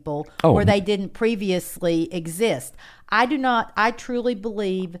of people where they didn't previously exist. I truly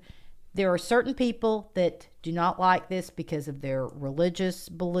believe there are certain people that do not like this because of their religious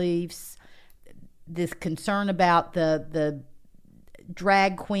beliefs, this concern about the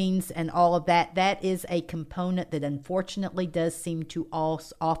drag queens and all of that. That is a component that unfortunately does seem to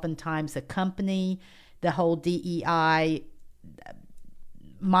oftentimes accompany the whole DEI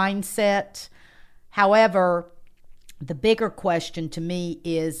mindset. However, the bigger question to me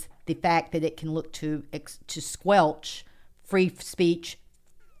is the fact that it can look to squelch free speech,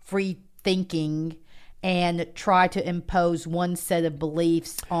 free thinking, and try to impose one set of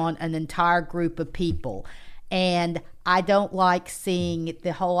beliefs on an entire group of people. And I don't like seeing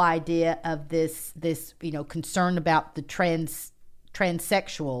the whole idea of this concern about the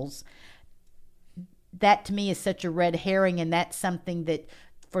transsexuals. That to me is such a red herring, and that's something that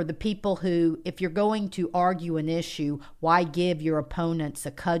for the people who, if you're going to argue an issue, why give your opponents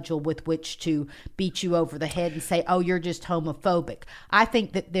a cudgel with which to beat you over the head and say, you're just homophobic? I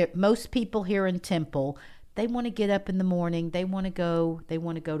think that most people here in Temple, they want to get up in the morning, they want to go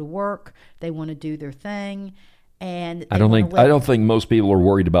to work, they want to do their thing. and I don't think most people are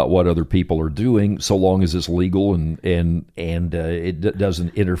worried about what other people are doing, so long as it's legal and it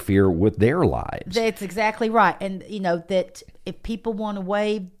doesn't interfere with their lives. That's exactly right. And that if people want to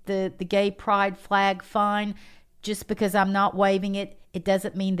wave the gay pride flag, fine. Just because I'm not waving it, it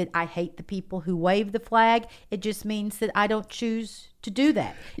doesn't mean that I hate the people who wave the flag. It just means that I don't choose to do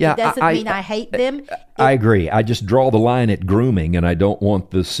that. Yeah, it doesn't mean I hate them. I agree. I just draw the line at grooming, and I don't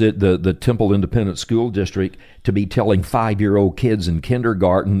want the Temple Independent School District to be telling 5-year-old kids in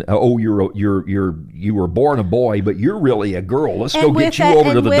kindergarten, "Oh, you were born a boy, but you're really a girl. Let's go get you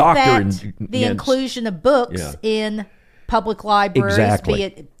over to the doctor." The inclusion of books in public libraries, Exactly. be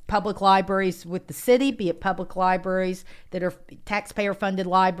it public libraries with the city, be it public libraries that are taxpayer-funded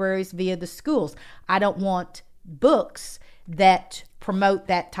libraries via the schools. I don't want books that promote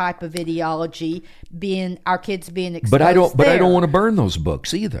that type of ideology our kids being exposed. But I don't want to burn those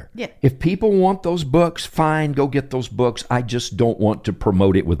books either. Yeah. If people want those books, fine, go get those books. I just don't want to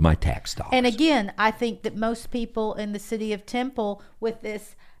promote it with my tax dollars. And again, I think that most people in the city of Temple with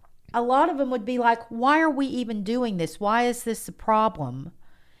this, a lot of them would be like, why are we even doing this? Why is this a problem?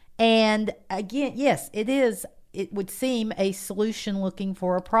 And again, yes, it is. It would seem a solution looking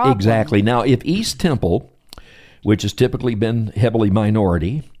for a problem. Exactly. Now, if East Temple, which has typically been heavily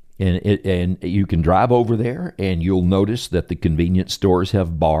minority, and you can drive over there and you'll notice that the convenience stores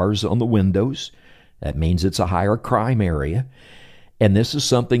have bars on the windows. That means it's a higher crime area. And this is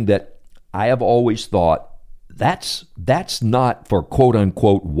something that I have always thought that's not for quote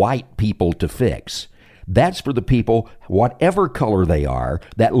unquote white people to fix. That's for the people, whatever color they are,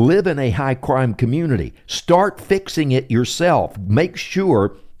 that live in a high crime community. Start fixing it yourself. Make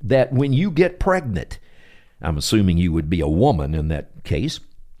sure that when you get pregnant, I'm assuming you would be a woman in that case,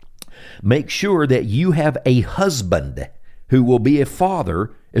 make sure that you have a husband who will be a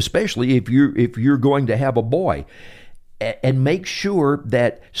father, especially if you're going to have a boy. And make sure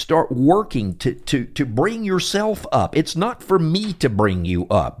that start working to bring yourself up. It's not for me to bring you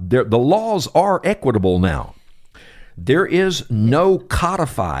up. The laws are equitable now. There is no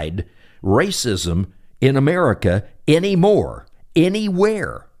codified racism in America anymore,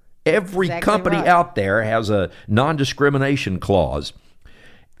 anywhere. Every company out there has a non-discrimination clause,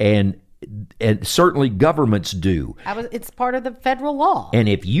 and certainly governments do. It's part of the federal law. And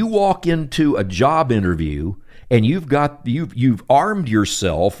if you walk into a job interview and you've armed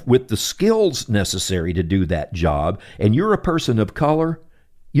yourself with the skills necessary to do that job, and you're a person of color,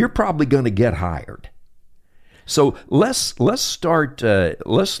 you're probably going to get hired. So let's start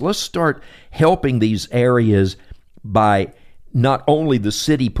helping these areas by not only the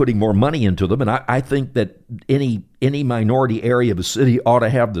city putting more money into them, and I think that any minority area of a city ought to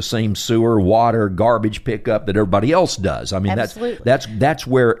have the same sewer, water, garbage pickup that everybody else does. I mean, that's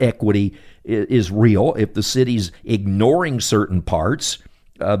where equity is real. If the city's ignoring certain parts,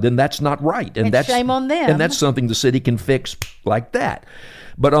 then that's not right, and that's shame on them. And that's something the city can fix like that.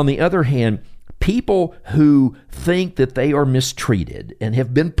 But on the other hand, people who think that they are mistreated and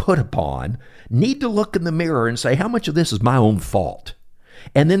have been put upon need to look in the mirror and say, how much of this is my own fault?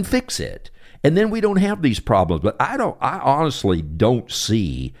 And then fix it. And then we don't have these problems. But I honestly don't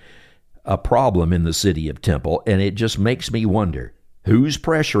see a problem in the city of Temple, and it just makes me wonder who's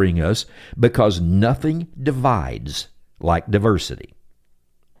pressuring us, because nothing divides like diversity.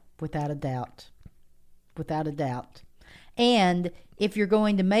 Without a doubt. Without a doubt. And if you're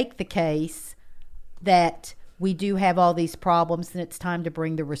going to make the case that we do have all these problems, then it's time to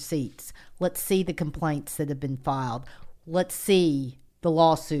bring the receipts. Let's see the complaints that have been filed. Let's see the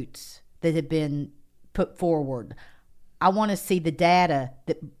lawsuits that have been put forward. I want to see the data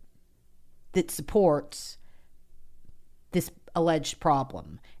that supports this alleged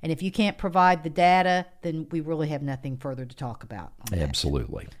problem. And if you can't provide the data, then we really have nothing further to talk about on that.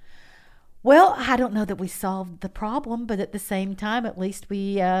 Absolutely. Well, I don't know that we solved the problem, but at the same time, at least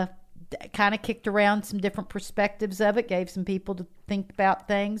we kind of kicked around some different perspectives of it, gave some people to think about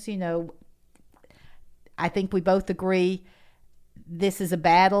things. I think we both agree this is a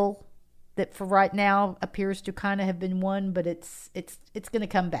battle that for right now appears to kind of have been won, but it's going to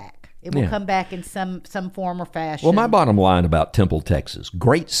come back. It will come back in some form or fashion. Well, my bottom line about Temple, Texas,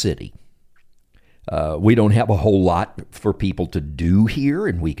 great city. We don't have a whole lot for people to do here,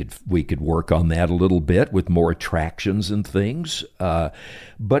 and we could work on that a little bit with more attractions and things. But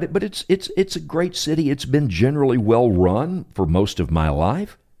it's a great city. It's been generally well run for most of my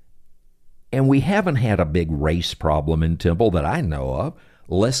life, and we haven't had a big race problem in Temple that I know of.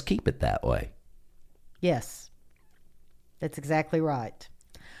 Let's keep it that way. Yes, that's exactly right.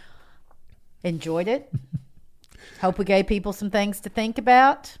 Enjoyed it. Hope we gave people some things to think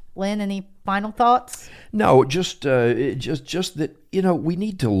about. Lynn, any final thoughts? No, just that, we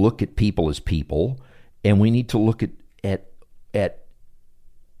need to look at people as people, and we need to look at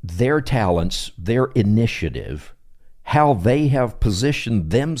their talents, their initiative, how they have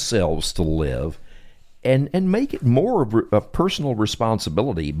positioned themselves to live, and make it more of a personal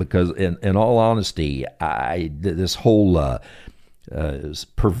responsibility. Because in all honesty, this whole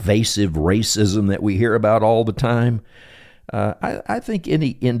pervasive racism that we hear about all the time, I think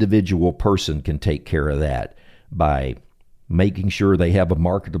any individual person can take care of that by making sure they have a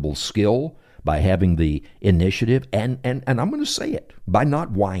marketable skill, by having the initiative, and I'm going to say it, by not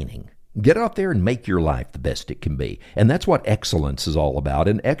whining. Get out there and make your life the best it can be. And that's what excellence is all about.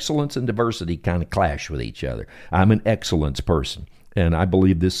 And excellence and diversity kind of clash with each other. I'm an excellence person, and I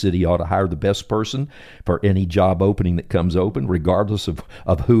believe this city ought to hire the best person for any job opening that comes open, regardless of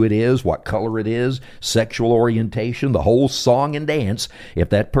who it is, what color it is, sexual orientation, the whole song and dance. If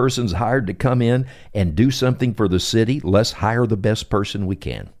that person's hired to come in and do something for the city, let's hire the best person we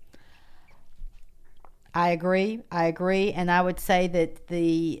can. I agree, and I would say that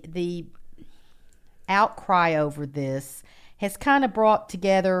the outcry over this has kind of brought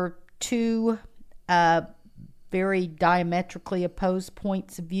together two very diametrically opposed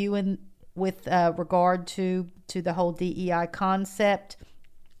points of view with regard to the whole DEI concept,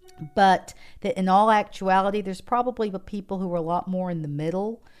 but that in all actuality, there's probably the people who are a lot more in the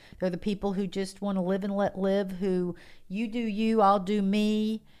middle. They're the people who just want to live and let live, who you do you, I'll do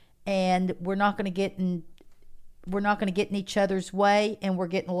me, and we're not going to get in each other's way, and we're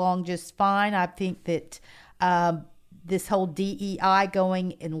getting along just fine. I think that this whole DEI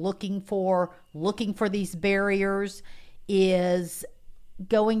going and looking for these barriers is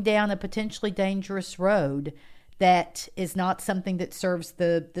going down a potentially dangerous road that is not something that serves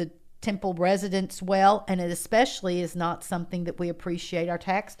the Temple residents well, and it especially is not something that we appreciate our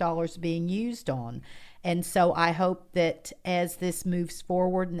tax dollars being used on. And so I hope that as this moves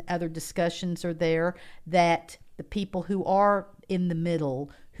forward and other discussions are there, that the people who are in the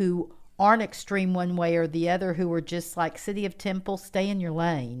middle, who aren't extreme one way or the other, who are just like City of Temple, stay in your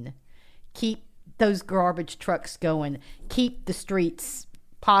lane. Keep those garbage trucks going. Keep the streets,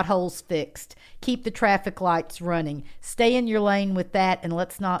 potholes fixed. Keep the traffic lights running. Stay in your lane with that, and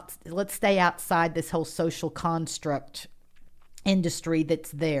let's stay outside this whole social construct industry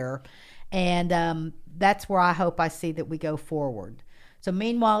that's there. And that's where I hope I see that we go forward. So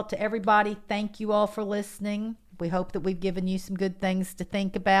meanwhile, to everybody, thank you all for listening. We hope that we've given you some good things to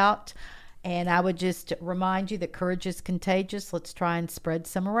think about. And I would just remind you that courage is contagious. Let's try and spread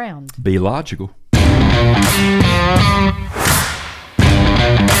some around. Be logical.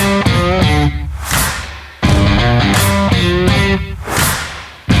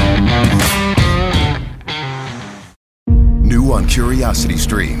 New on Curiosity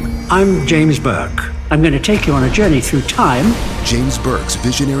Stream. I'm James Burke. I'm going to take you on a journey through time. James Burke's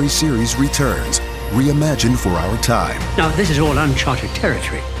visionary series returns, reimagined for our time. Now, this is all uncharted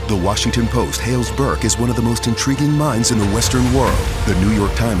territory. The Washington Post hails Burke as one of the most intriguing minds in the Western world. The New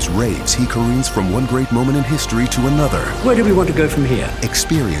York Times raves he careens from one great moment in history to another. Where do we want to go from here?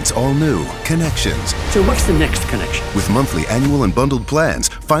 Experience all new Connections. So what's the next connection? With monthly, annual, and bundled plans,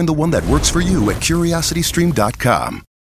 find the one that works for you at CuriosityStream.com.